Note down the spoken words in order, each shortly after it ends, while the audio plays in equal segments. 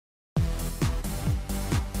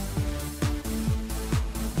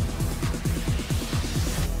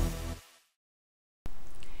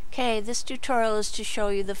Okay, this tutorial is to show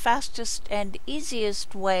you the fastest and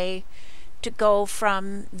easiest way to go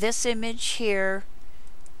from this image here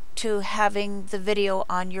to having the video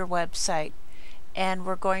on your website. And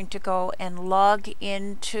we're going to go and log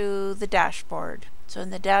into the dashboard. So in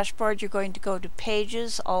the dashboard you're going to go to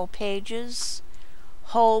Pages, All Pages,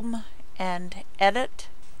 Home, and Edit.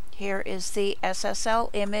 Here is the SSL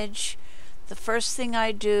image. The first thing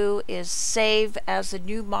I do is save as a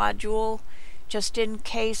new module, just in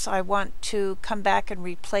case I want to come back and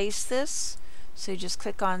replace this. So you just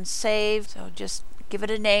click on Save. So just give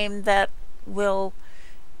it a name that will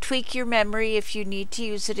tweak your memory if you need to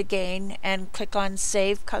use it again, and click on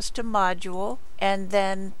Save Custom Module, and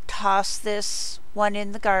then toss this one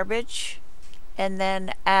in the garbage and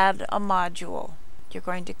then add a module. You're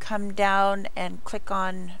going to come down and click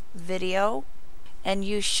on Video, and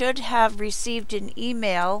you should have received an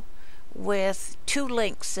email with two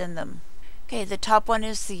links in them. Okay, the top one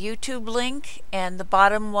is the YouTube link and the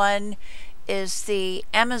bottom one is the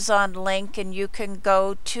Amazon link, and you can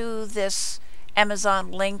go to this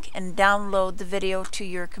Amazon link and download the video to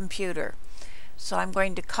your computer. So I'm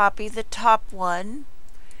going to copy the top one.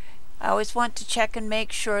 I always want to check and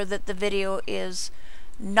make sure that the video is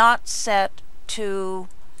not set to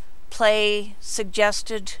play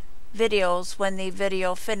suggested videos when the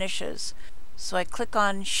video finishes. So I click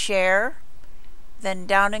on Share, then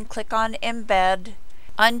down and click on Embed,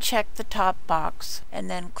 uncheck the top box, and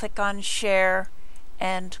then click on Share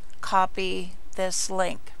and copy this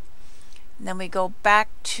link. And then we go back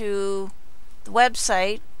to the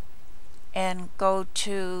website and go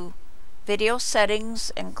to Video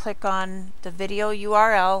Settings and click on the video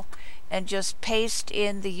URL and just paste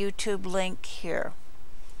in the YouTube link here.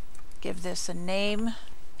 Give this a name,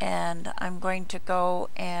 and I'm going to go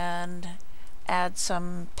and add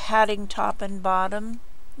some padding top and bottom.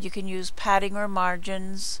 You can use padding or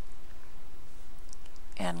margins,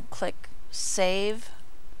 and click Save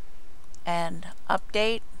and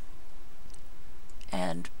Update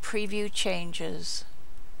and Preview Changes.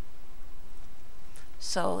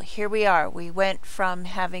 So here we are. We went from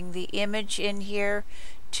having the image in here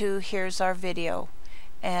to here's our video,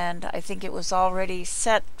 and I think it was already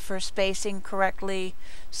set for spacing correctly,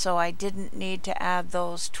 so I didn't need to add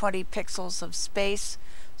those 20 pixels of space.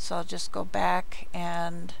 So I'll just go back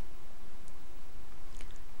and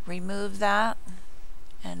remove that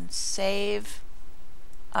and Save,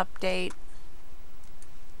 Update,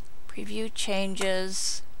 Preview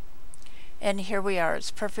Changes, and here we are.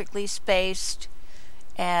 It's perfectly spaced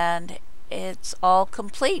and it's all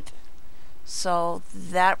complete. So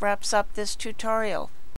that wraps up this tutorial.